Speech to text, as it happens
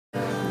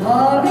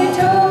Mommy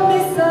told me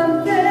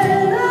something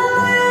a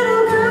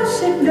little girl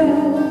should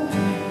know.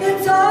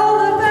 It's all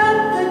about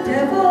the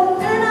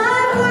devil, and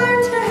I've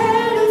learned to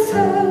hate him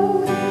so.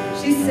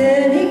 She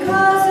said he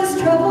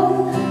causes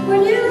trouble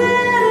when you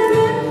let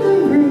him in the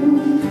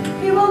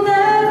room. He will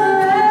never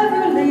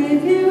ever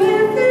leave you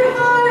if your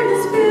heart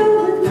is filled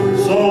with gloom.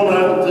 So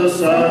let the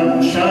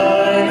sun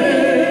shine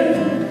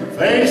in,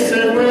 face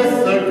it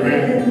with a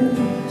grin.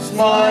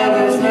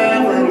 Smilers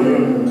never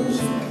lose,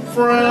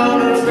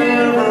 frowners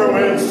never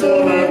win.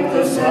 So let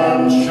the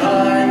sun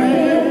shine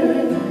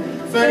in,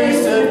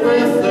 face it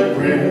with a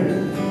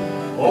grin.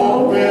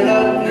 Open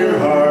up your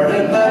heart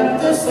and let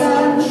the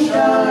sun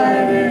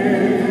shine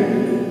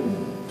in.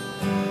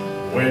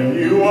 When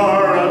you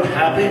are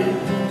unhappy,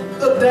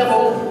 the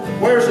devil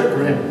wears a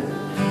grin.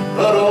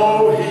 But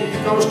oh, he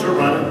goes to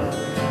running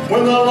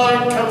when the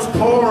light comes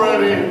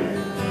pouring in.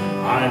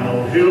 I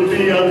know he'll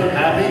be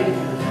unhappy,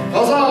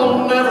 'cause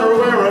I'll never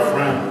wear a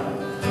frown.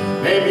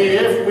 Maybe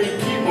if we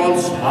keep on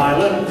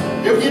smiling,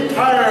 he'll get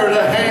tired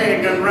of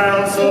hanging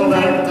round. So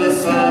let the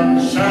sun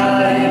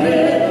shine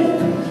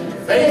in,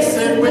 face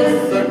it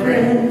with a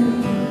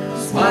grin.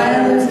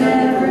 Smilers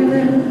never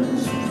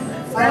lose,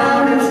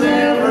 frowners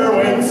never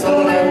win.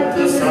 So let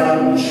the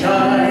sun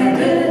shine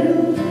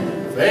in,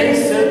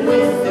 face